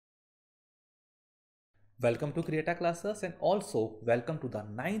Welcome to CREATA classes and also welcome to the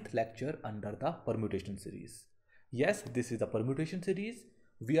 9th lecture under the permutation series. Yes, this is the permutation series.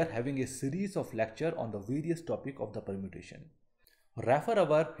 We are having a series of lecture on the various topic of the permutation. Refer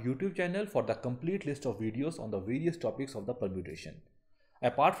our YouTube channel for the complete list of videos on the various topics of the permutation.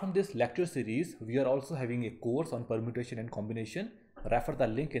 Apart from this lecture series, we are also having a course on permutation and combination. Refer the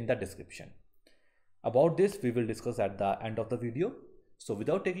link in the description. About this, we will discuss at the end of the video. So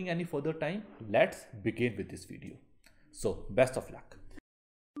without taking any further time, let's begin with this video. So best of luck.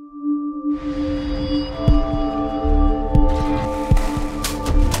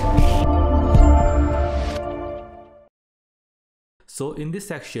 So in this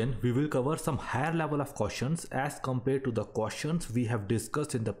section, we will cover some higher level of questions as compared to the questions we have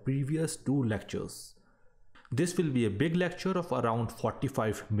discussed in the previous two lectures. This will be a big lecture of around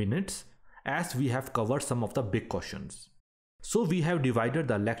 45 minutes as we have covered some of the big questions. So we have divided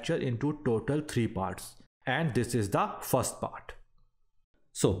the lecture into total 3 parts and this is the first part.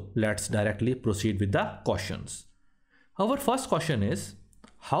 So let's directly proceed with the questions. Our first question is,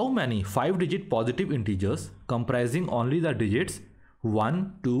 how many 5-digit positive integers comprising only the digits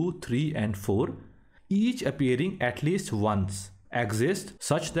 1, 2, 3 and 4, each appearing at least once, exist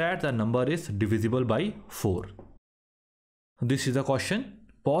such that the number is divisible by 4? This is the question.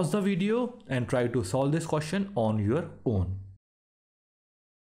 Pause the video and try to solve this question on your own.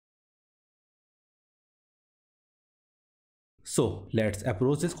 So let's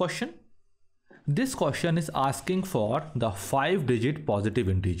approach this question. This question is asking for the 5-digit positive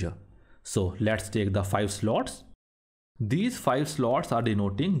integer. So let's take the 5 slots. These 5 slots are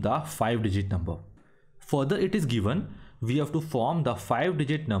denoting the 5-digit number. Further, it is given we have to form the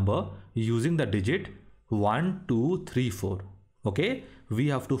 5-digit number using the digit 1, 2, 3, 4. Okay, we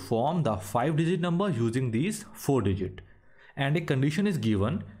have to form the 5-digit number using these 4 digits. And a condition is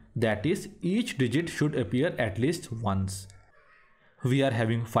given, that is each digit should appear at least once. We are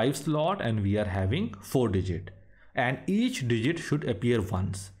having 5 slot and we are having 4 digit, and each digit should appear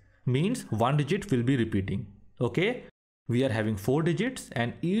once, means one digit will be repeating. Okay, we are having 4 digits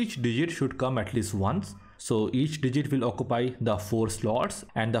and each digit should come at least once. So each digit will occupy the 4 slots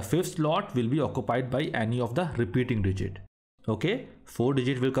and the 5th slot will be occupied by any of the repeating digit. Okay, 4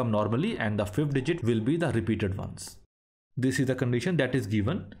 digit will come normally and the 5th digit will be the repeated ones. This is the condition that is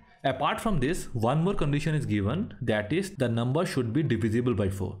given. Apart from this, one more condition is given, that is the number should be divisible by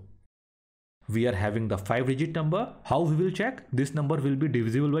 4. We are having the 5-digit number. How we will check this number will be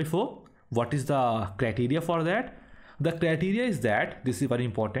divisible by 4? What is the criteria for that? The criteria is that, this is very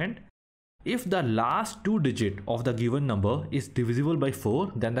important, if the last 2 digits of the given number is divisible by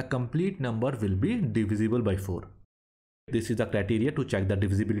 4, then the complete number will be divisible by 4. This is the criteria to check the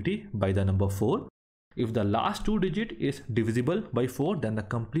divisibility by the number 4. If the last 2 digit is divisible by 4, then the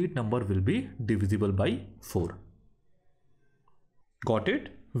complete number will be divisible by 4. Got it?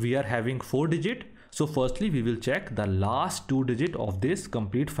 We are having 4 digit. So firstly, we will check the last 2 digit of this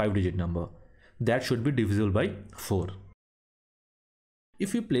complete 5-digit number. That should be divisible by 4.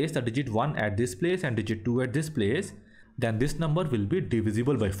 If we place the digit 1 at this place and digit 2 at this place, then this number will be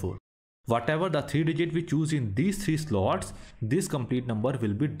divisible by 4. Whatever the 3 digit we choose in these 3 slots, this complete number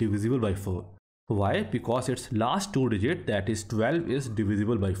will be divisible by 4. Why? Because its last 2 digit, that is 12, is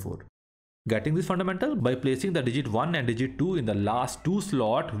divisible by 4. Getting this fundamental? By placing the digit 1 and digit 2 in the last 2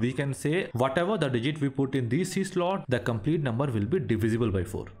 slot, we can say whatever the digit we put in these 3 slots, the complete number will be divisible by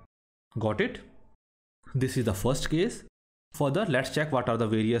 4. Got it? This is the first case. Further, let's check what are the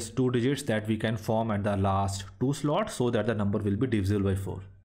various 2 digits that we can form at the last 2 slots so that the number will be divisible by 4.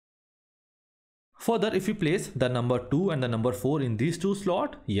 Further, if we place the number 2 and the number 4 in these 2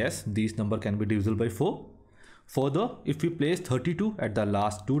 slots, yes, these number can be divisible by 4. Further, if we place 32 at the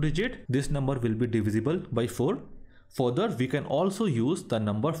last 2 digits, this number will be divisible by 4. Further, we can also use the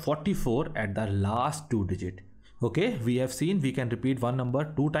number 44 at the last 2 digits. Okay, we have seen we can repeat one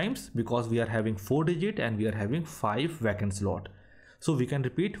number 2 times because we are having 4 digits and we are having 5 vacant slot. So we can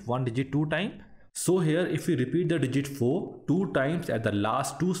repeat one digit 2 times. So here, if we repeat the digit 4 2 times at the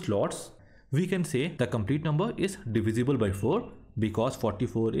last 2 slots, we can say the complete number is divisible by 4 because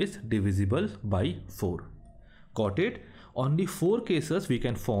 44 is divisible by 4. Got it? Only 4 cases we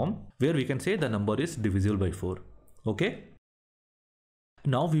can form where we can say the number is divisible by 4. Okay.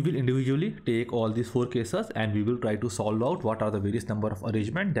 Now we will individually take all these 4 cases and we will try to solve out what are the various number of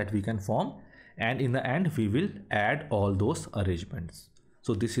arrangement that we can form, and in the end we will add all those arrangements.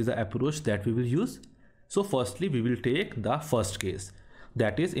 So this is the approach that we will use. So firstly, we will take the first case,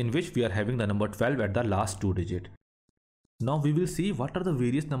 that is in which we are having the number 12 at the last 2 digit. Now we will see what are the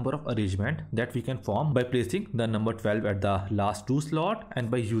various number of arrangement that we can form by placing the number 12 at the last two slot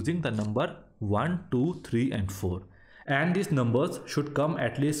and by using the number 1, 2, 3 and 4. And these numbers should come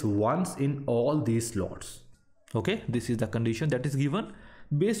at least once in all these slots. Okay, this is the condition that is given.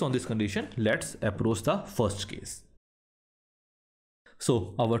 Based on this condition, let's approach the first case.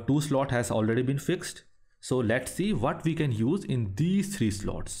 So our 2 slot has already been fixed. So let's see what we can use in these 3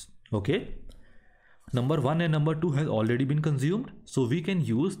 slots. Okay. Number 1 and number 2 has already been consumed. So we can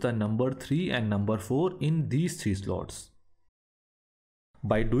use the number 3 and number 4 in these 3 slots.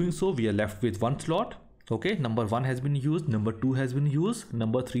 By doing so, we are left with 1 slot. Okay, number 1 has been used, number 2 has been used,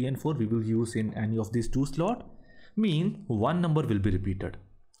 number 3 and 4 we will use in any of these 2 slots. Mean one number will be repeated.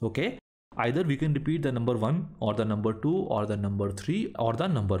 Okay, either we can repeat the number 1 or the number 2 or the number 3 or the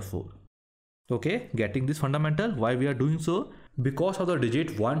number 4. Okay, getting this fundamental. Why we are doing so? Because of the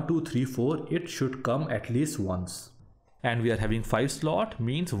digit 1, 2, 3, 4, it should come at least once. And we are having 5 slot,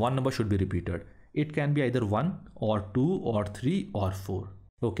 means one number should be repeated. It can be either 1 or 2 or 3 or 4.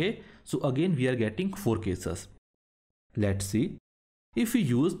 Okay, so again we are getting 4 cases. Let's see. If we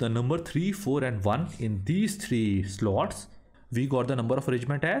use the number 3, 4 and 1 in these 3 slots, we got the number of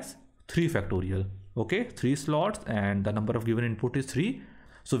arrangement as 3 factorial. Okay, 3 slots and the number of given input is 3.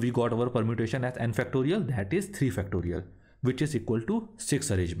 So we got our permutation as n factorial, that is 3 factorial, which is equal to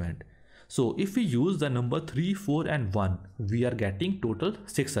 6 arrangement. So if we use the number 3, 4 and 1, we are getting total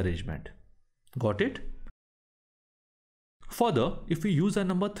 6 arrangement. Got it? Further, if we use the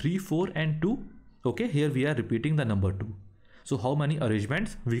number 3, 4 and 2, okay, here we are repeating the number 2. So how many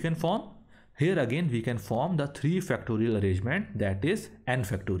arrangements we can form? Here again we can form the 3 factorial arrangement, that is n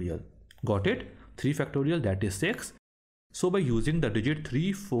factorial. Got it? 3 factorial, that is 6. So by using the digit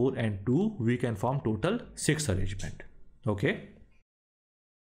 3, 4 and 2, we can form total 6 arrangement. Okay.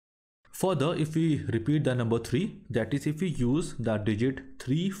 Further, if we repeat the number 3, that is if we use the digit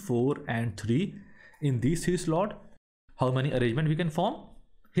 3, 4 and 3 in these 3 slots, how many arrangement we can form?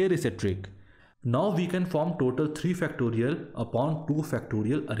 Here is a trick. Now we can form total 3 factorial upon 2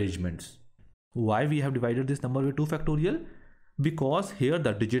 factorial arrangements. Why we have divided this number with 2 factorial? Because here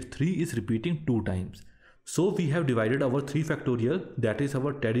the digit 3 is repeating 2 times. So we have divided our 3 factorial, that is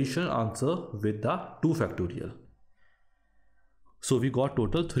our traditional answer, with the 2 factorial. So we got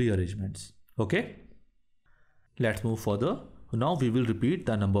total 3 arrangements. Okay. Let's move further. Now we will repeat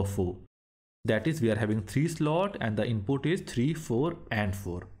the number 4. That is we are having 3 slot and the input is 3, 4 and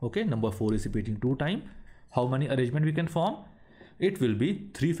 4. Okay. Number 4 is repeating 2 times. How many arrangement we can form? It will be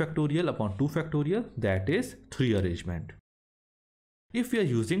 3 factorial upon 2 factorial, that is 3 arrangement. If we are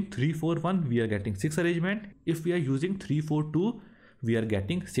using 3, 4, 1, we are getting 6 arrangement. If we are using 3, 4, 2, we are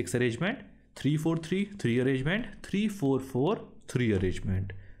getting 6 arrangement. 3, 4, 3, 3 arrangement. 3, 4, 4, 3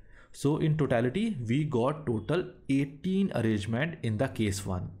 arrangement. So in totality, we got total 18 arrangement in the case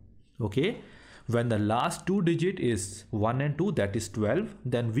 1. Okay. When the last 2 digit is 1 and 2, that is 12,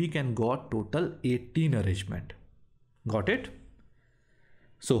 then we can got total 18 arrangement. Got it?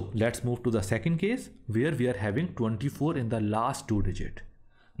 So let's move to the second case where we are having 24 in the last 2 digit.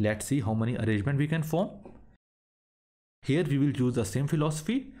 Let's see how many arrangement we can form. Here we will use the same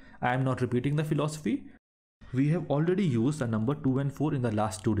philosophy. I am not repeating the philosophy. We have already used the number 2 and 4 in the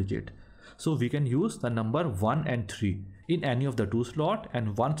last 2 digit. So we can use the number 1 and 3 in any of the 2 slot,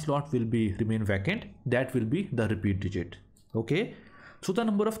 and 1 slot will be remain vacant. That will be the repeat digit. Okay. So the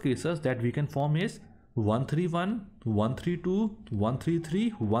number of cases that we can form is 131, 132, 133,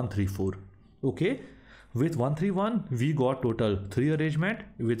 134. Okay. With 131 we got total 3 arrangement.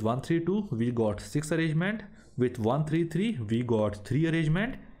 With 132 we got 6 arrangement. With 133 we got 3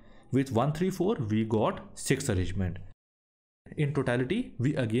 arrangement. With 134 we got 6 arrangement. In totality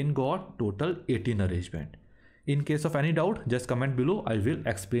we again got total 18 arrangement. In case of any doubt, just comment below. I will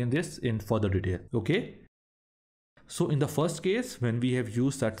explain this in further detail. Okay. So in the first case, when we have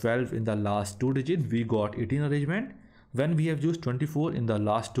used the 12 in the last 2 digit, we got 18 arrangement. When we have used 24 in the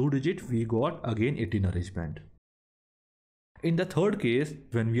last 2 digit, we got again 18 arrangement. In the third case,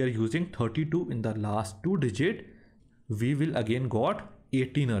 when we are using 32 in the last 2 digit, we will again got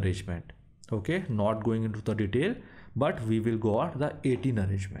 18 arrangement. Okay, not going into the detail, but we will got the 18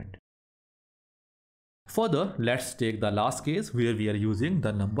 arrangement. Further, let's take the last case where we are using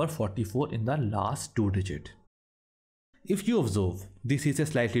the number 44 in the last 2 digit. If you observe, this is a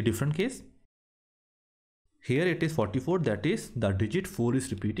slightly different case. Here it is 44, that is the digit 4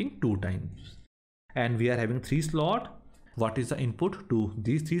 is repeating 2 times. And we are having 3 slot. What is the input to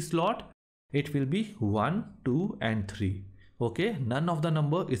these 3 slot? It will be 1, 2 and 3. Okay, none of the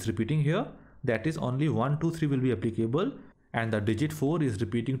number is repeating here. That is only 1, 2, 3 will be applicable. and the digit 4 is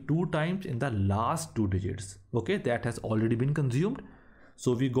repeating 2 times in the last 2 digits. Okay, that has already been consumed.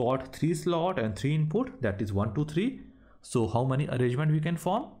 So we got 3 slot and 3 input, that is 1, 2, 3. So how many arrangement we can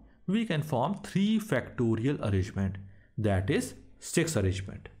form? We can form 3 factorial arrangement, that is 6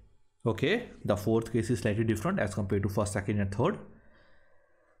 arrangement. Okay, the fourth case is slightly different as compared to first, second and third.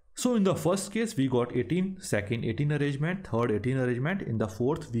 So in the first case we got 18, second 18 arrangement, third 18 arrangement, in the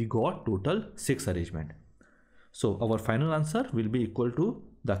fourth we got total 6 arrangement. So our final answer will be equal to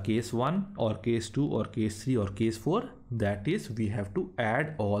the case 1 or case 2 or case 3 or case 4. That is, we have to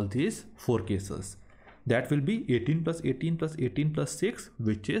add all these 4 cases. That will be 18 plus 18 plus 18 plus 6,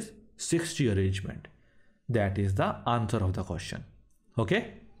 which is 60 arrangement. That is the answer of the question.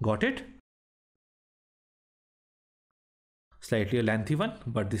 Okay, got it? Slightly a lengthy one,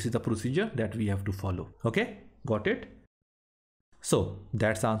 but this is the procedure that we have to follow. Okay, got it? So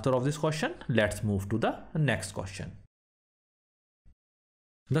that's the answer of this question. Let's move to the next question.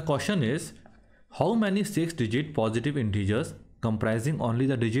 The question is, how many 6-digit positive integers comprising only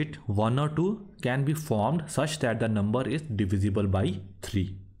the digit 1 or 2 can be formed such that the number is divisible by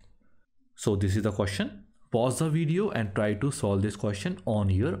 3? So this is the question. Pause the video and try to solve this question on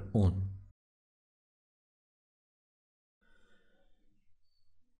your own.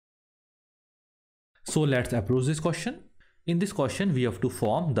 So let's approach this question. In this question, we have to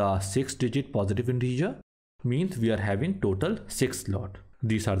form the 6-digit positive integer, means we are having total 6 slots.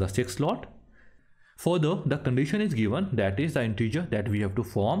 These are the 6 slots. Further, the condition is given, that is the integer that we have to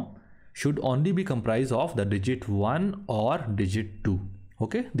form should only be comprised of the digit 1 or digit 2.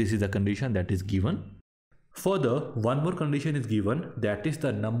 Okay, this is the condition that is given. Further, one more condition is given, that is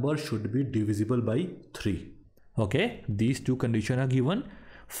the number should be divisible by 3. Okay, these two conditions are given.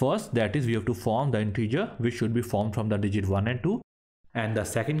 First, that is we have to form the integer which should be formed from the digit 1 and 2. And the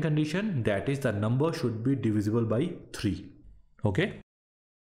second condition, that is the number should be divisible by 3. Okay.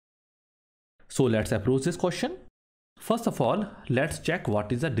 So let's approach this question. First of all, let's check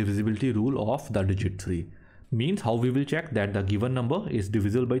what is the divisibility rule of the digit 3. Means how we will check that the given number is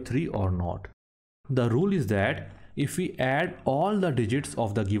divisible by 3 or not. The rule is that if we add all the digits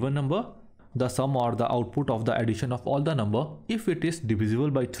of the given number, the sum or the output of the addition of all the number, if it is divisible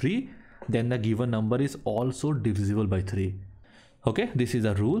by 3, then the given number is also divisible by 3. Okay, this is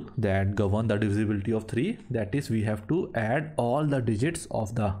a rule that governs the divisibility of 3. That is, we have to add all the digits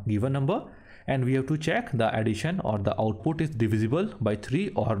of the given number and we have to check the addition or the output is divisible by 3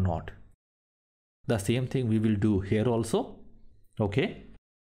 or not. The same thing we will do here also. Okay.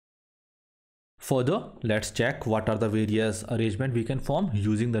 Further, let's check what are the various arrangements we can form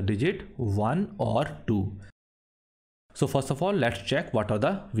using the digit 1 or 2. So first of all, let's check what are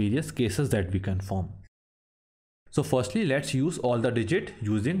the various cases that we can form. So firstly, let's use all the digit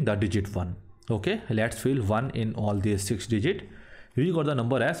using the digit 1. Okay, let's fill 1 in all these 6 digits. We got the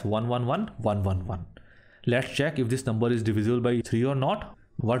number as 111111. Let's check if this number is divisible by 3 or not.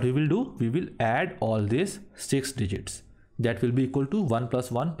 What we will do, we will add all these 6 digits. That will be equal to 1 plus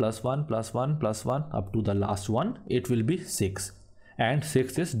 1 plus 1 plus 1 plus 1 up to the last one. It will be 6. And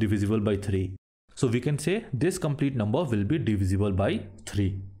 6 is divisible by 3. So we can say this complete number will be divisible by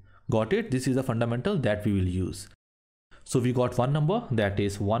 3. Got it? This is the fundamental that we will use. So we got one number, that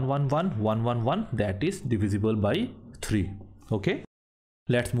is 111111, that is divisible by 3. Okay.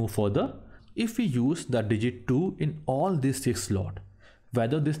 Let's move further. If we use the digit 2 in all these 6 slots,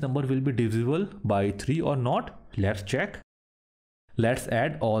 whether this number will be divisible by 3 or not, let's check. Let's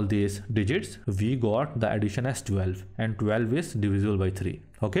add all these digits. We got the addition as 12 and 12 is divisible by 3.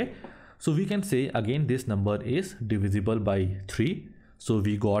 Okay. So we can say again this number is divisible by 3. So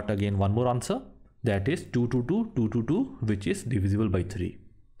we got again one more answer, that is 222, which is divisible by 3.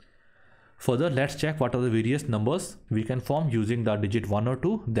 Further, let's check what are the various numbers we can form using the digit 1 or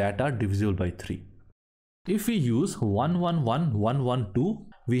 2 that are divisible by 3. If we use 111112,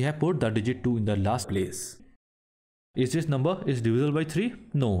 we have put the digit 2 in the last place. Is this number is divisible by 3?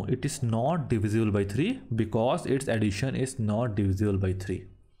 No, it is not divisible by 3 because its addition is not divisible by 3.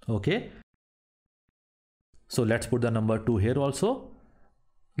 Okay. So let's put the number 2 here also.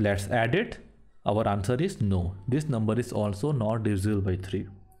 Let's add it. Our answer is no. This number is also not divisible by 3.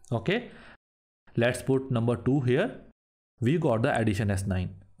 Okay. Let's put number 2 here. We got the addition as 9.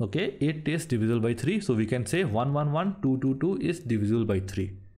 Okay. It is divisible by 3. So we can say 111222 is divisible by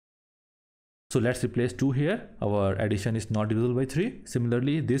 3. So let's replace 2 here. Our addition is not divisible by 3.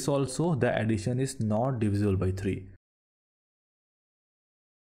 Similarly, this also the addition is not divisible by 3.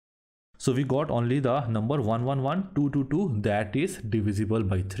 So we got only the number 111222 that is divisible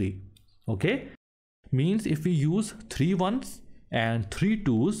by 3. Okay. Means if we use 3 ones and 3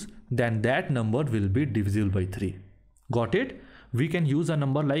 twos, then that number will be divisible by 3. Got it? We can use a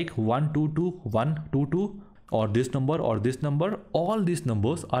number like 122, 122, or this number or this number. All these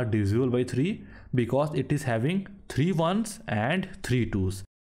numbers are divisible by 3 because it is having 3 ones and 3 twos.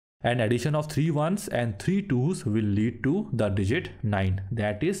 And addition of 3 ones and 3 twos will lead to the digit 9,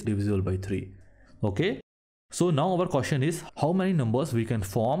 that is divisible by 3. Okay. So now our question is how many numbers we can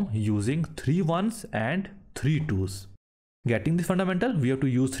form using 3 ones and 3 twos. Getting the fundamental, we have to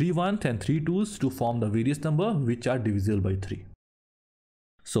use 3 ones and 3 twos to form the various number which are divisible by 3.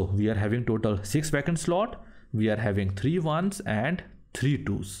 So we are having total 6 vacant slot. We are having 3 ones and 3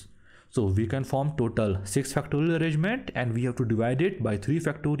 twos. So we can form total 6 factorial arrangement, and we have to divide it by 3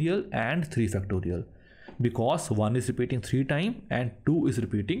 factorial and 3 factorial because 1 is repeating 3 times and 2 is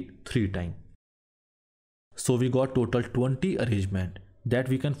repeating 3 times. So we got total 20 arrangement that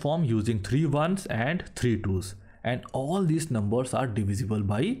we can form using 3 ones and 3 twos, and all these numbers are divisible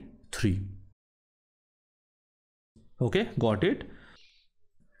by 3. Okay, got it?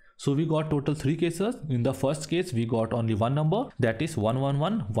 So we got total 3 cases. In the first case, we got only one number, that is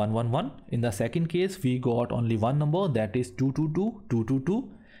 111, 111. In the second case, we got only one number, that is 222,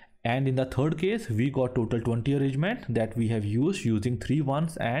 222. And in the third case, we got total 20 arrangement that we have used using 3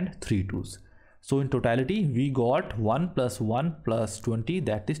 ones and 3 twos. So in totality, we got 1 plus 1 plus 20,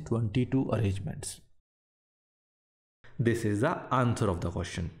 that is 22 arrangements. This is the answer of the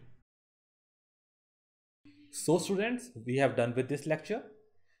question. So students, we have done with this lecture.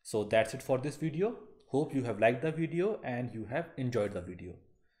 So that's it for this video. Hope you have liked the video and you have enjoyed the video.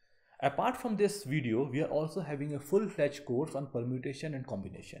 Apart from this video, we are also having a full-fledged course on permutation and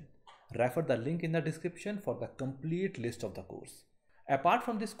combination. Refer the link in the description for the complete list of the course. Apart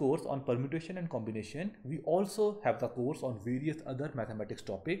from this course on permutation and combination, we also have the course on various other mathematics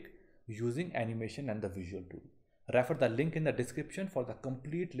topics using animation and the visual tool. Refer the link in the description for the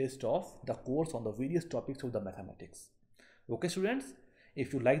complete list of the course on the various topics of the mathematics. Okay students,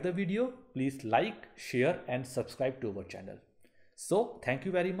 if you like the video, please like, share and subscribe to our channel. So thank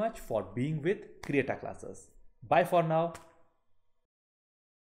you very much for being with CREATA Classes. Bye for now.